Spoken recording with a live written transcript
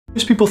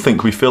Most people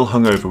think we feel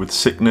hungover with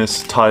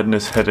sickness,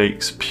 tiredness,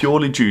 headaches,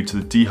 purely due to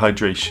the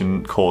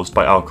dehydration caused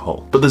by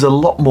alcohol. But there's a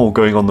lot more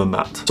going on than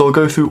that. So I'll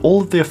go through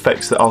all of the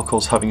effects that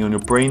alcohol's having on your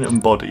brain and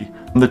body,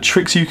 and the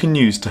tricks you can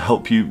use to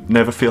help you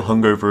never feel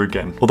hungover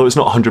again, although it's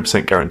not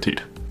 100%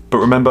 guaranteed. But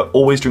remember,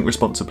 always drink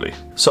responsibly.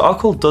 So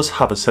alcohol does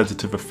have a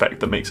sedative effect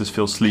that makes us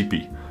feel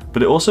sleepy,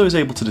 but it also is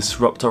able to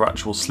disrupt our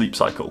actual sleep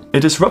cycle. It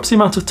disrupts the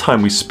amount of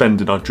time we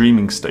spend in our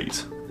dreaming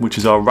state, which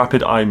is our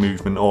rapid eye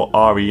movement or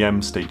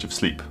REM stage of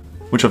sleep,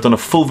 which I've done a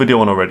full video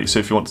on already, so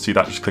if you want to see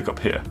that, just click up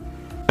here.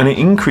 And it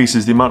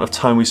increases the amount of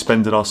time we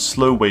spend in our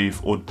slow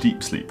wave or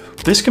deep sleep.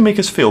 This can make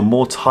us feel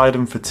more tired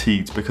and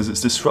fatigued because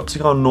it's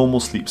disrupting our normal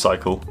sleep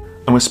cycle,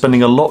 and we're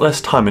spending a lot less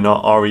time in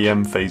our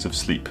REM phase of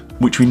sleep,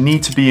 which we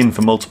need to be in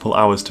for multiple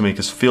hours to make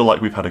us feel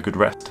like we've had a good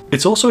rest.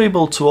 It's also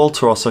able to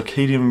alter our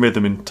circadian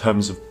rhythm in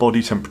terms of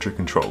body temperature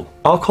control.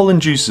 Alcohol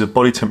induces a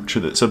body temperature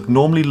that's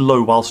abnormally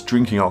low whilst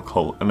drinking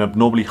alcohol and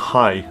abnormally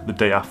high the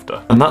day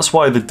after. And that's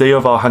why the day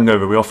of our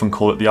hangover we often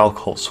call it the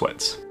alcohol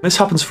sweats. This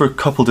happens for a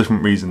couple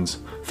different reasons.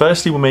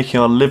 Firstly, we're making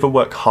our liver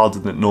work harder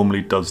than it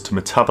normally does to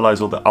metabolize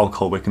all the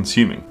alcohol we're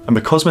consuming. And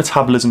because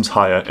metabolism's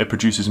higher, it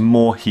produces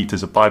more heat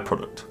as a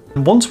byproduct.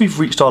 And once we've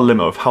reached our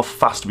limit of how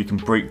fast we can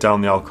break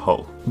down the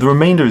alcohol, the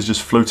remainder is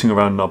just floating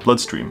around in our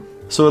bloodstream.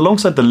 So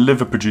alongside the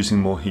liver producing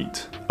more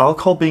heat,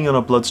 alcohol being in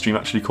our bloodstream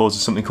actually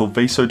causes something called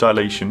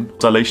vasodilation,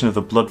 dilation of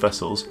the blood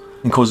vessels,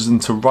 and causes them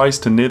to rise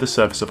to near the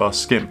surface of our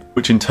skin,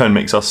 which in turn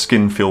makes our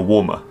skin feel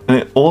warmer. And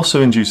it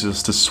also induces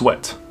us to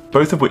sweat,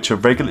 both of which are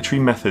regulatory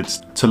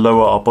methods to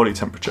lower our body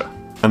temperature.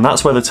 And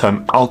that's where the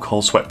term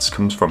alcohol sweats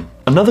comes from.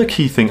 Another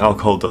key thing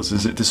alcohol does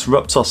is it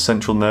disrupts our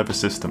central nervous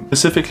system,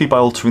 specifically by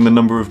altering the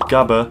number of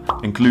GABA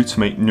and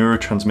glutamate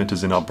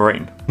neurotransmitters in our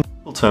brain. In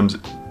simple terms,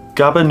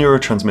 GABA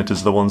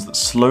neurotransmitters are the ones that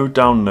slow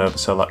down nerve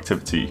cell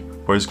activity,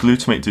 whereas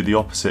glutamate do the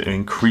opposite and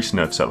increase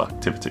nerve cell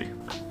activity.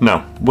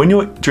 Now, when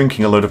you're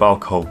drinking a load of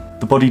alcohol,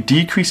 the body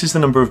decreases the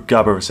number of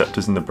GABA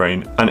receptors in the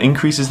brain and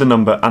increases the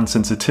number and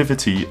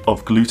sensitivity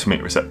of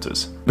glutamate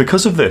receptors.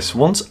 Because of this,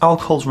 once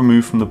alcohol's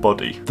removed from the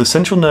body, the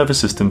central nervous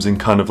system's in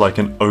kind of like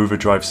an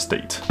overdrive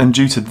state. And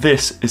due to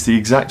this is the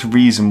exact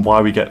reason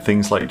why we get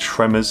things like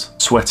tremors,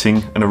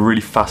 sweating, and a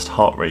really fast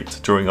heart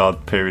rate during our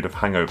period of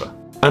hangover.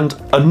 And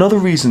another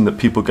reason that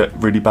people get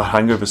really bad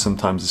hangovers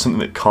sometimes is something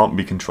that can't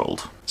be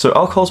controlled. So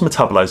alcohol's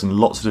metabolized in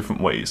lots of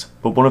different ways,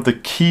 but one of the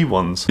key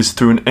ones is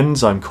through an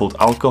enzyme called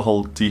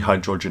alcohol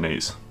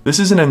dehydrogenase. This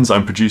is an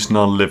enzyme produced in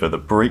our liver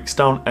that breaks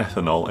down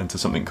ethanol into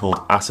something called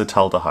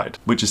acetaldehyde,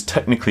 which is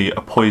technically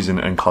a poison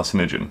and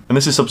carcinogen. And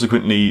this is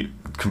subsequently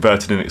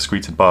converted and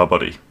excreted by our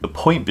body. The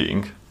point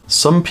being,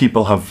 some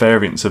people have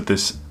variants of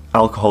this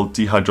alcohol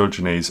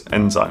dehydrogenase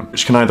enzyme,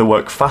 which can either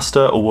work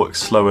faster or work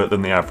slower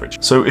than the average.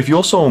 So if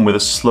you're someone with a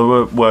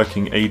slower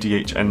working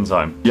ADH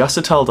enzyme, the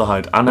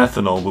acetaldehyde and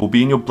ethanol will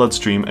be in your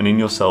bloodstream and in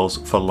your cells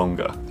for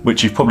longer,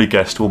 which you've probably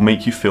guessed will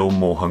make you feel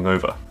more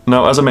hungover.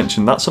 Now, as I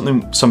mentioned, that's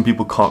something some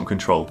people can't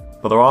control,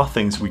 but there are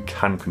things we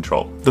can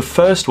control. The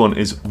first one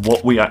is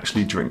what we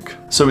actually drink.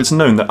 So it's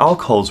known that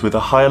alcohols with a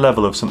higher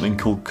level of something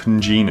called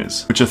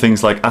congeners, which are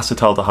things like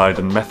acetaldehyde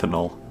and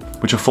methanol,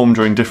 which are formed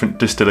during different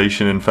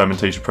distillation and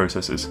fermentation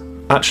processes,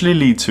 actually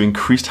lead to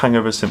increased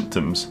hangover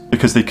symptoms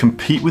because they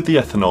compete with the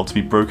ethanol to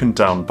be broken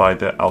down by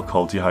the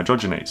alcohol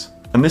dehydrogenase.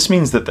 And this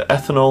means that the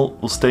ethanol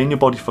will stay in your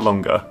body for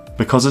longer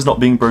because it's not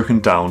being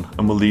broken down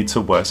and will lead to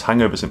worse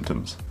hangover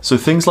symptoms. So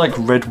things like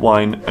red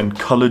wine and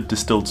coloured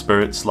distilled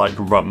spirits like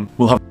rum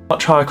will have a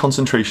much higher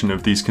concentration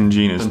of these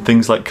congeners than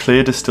things like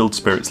clear distilled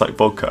spirits like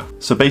vodka.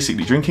 So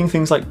basically, drinking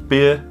things like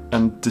beer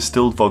and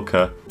distilled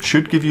vodka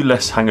should give you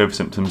less hangover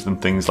symptoms than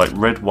things like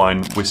red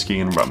wine, whiskey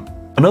and rum.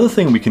 Another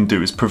thing we can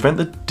do is prevent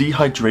the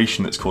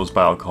dehydration that's caused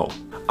by alcohol.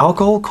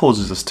 Alcohol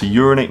causes us to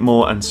urinate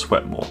more and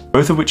sweat more,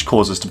 both of which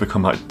cause us to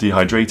become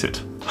dehydrated.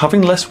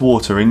 Having less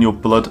water in your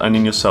blood and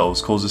in your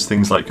cells causes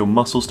things like your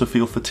muscles to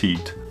feel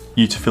fatigued,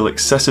 you to feel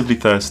excessively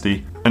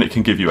thirsty, and it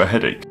can give you a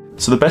headache.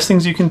 So the best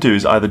things you can do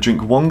is either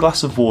drink 1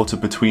 glass of water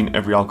between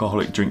every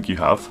alcoholic drink you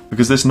have,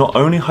 because this not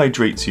only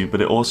hydrates you,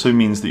 but it also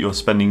means that you're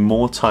spending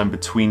more time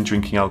between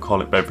drinking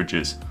alcoholic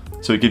beverages,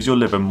 so it gives your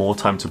liver more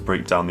time to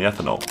break down the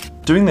ethanol.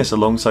 Doing this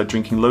alongside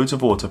drinking loads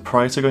of water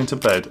prior to going to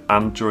bed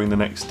and during the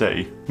next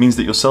day means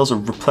that your cells are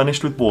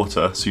replenished with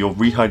water, so you're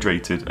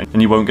rehydrated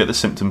and you won't get the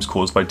symptoms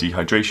caused by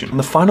dehydration. And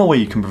the final way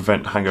you can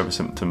prevent hangover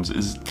symptoms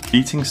is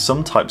eating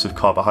some types of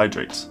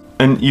carbohydrates.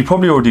 And you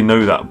probably already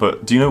know that,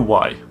 but do you know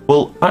why?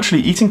 Well,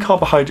 actually, eating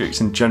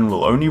carbohydrates in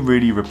general only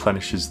really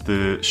replenishes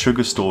the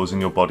sugar stores in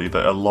your body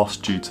that are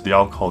lost due to the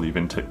alcohol you've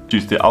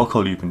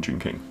been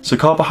drinking. So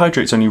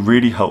carbohydrates only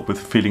really help with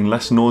feeling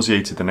less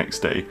nauseated the next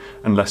day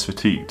and less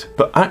fatigued.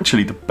 But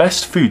actually, the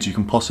best foods you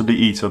can possibly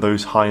eat are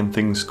those high in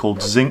things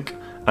called zinc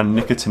and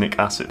nicotinic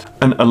acid.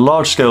 And a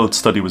large-scale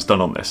study was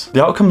done on this.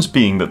 The outcomes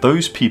being that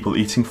those people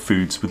eating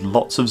foods with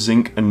lots of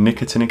zinc and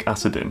nicotinic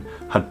acid in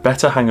had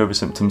better hangover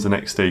symptoms the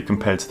next day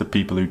compared to the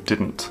people who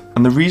didn't.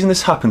 And the reason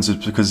this happens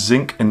is because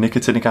zinc and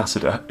nicotinic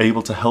acid are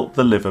able to help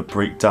the liver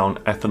break down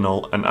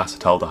ethanol and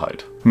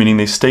acetaldehyde, meaning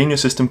they stay in your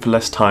system for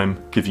less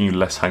time, giving you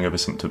less hangover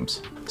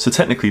symptoms. So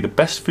technically, the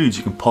best foods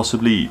you can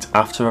possibly eat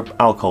after an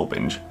alcohol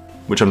binge,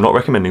 which I'm not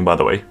recommending by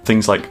the way,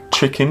 things like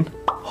chicken,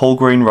 whole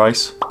grain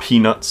rice,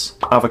 peanuts,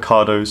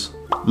 avocados,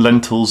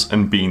 lentils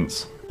and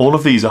beans. All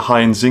of these are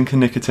high in zinc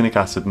and nicotinic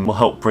acid and will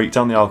help break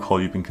down the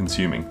alcohol you've been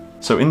consuming.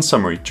 So in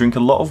summary, drink a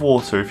lot of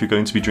water if you're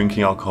going to be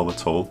drinking alcohol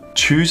at all.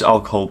 Choose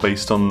alcohol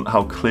based on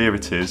how clear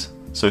it is,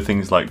 so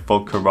things like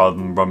vodka rather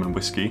than rum and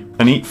whiskey.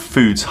 And eat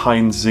foods high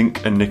in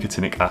zinc and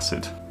nicotinic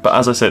acid. But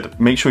as I said,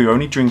 make sure you're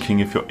only drinking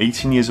if you're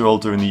 18 years or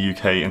older in the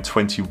UK and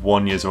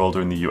 21 years or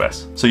older in the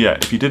US. So yeah,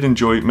 if you did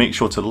enjoy, make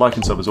sure to like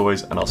and sub as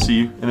always, and I'll see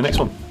you in the next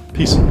one.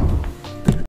 Peace.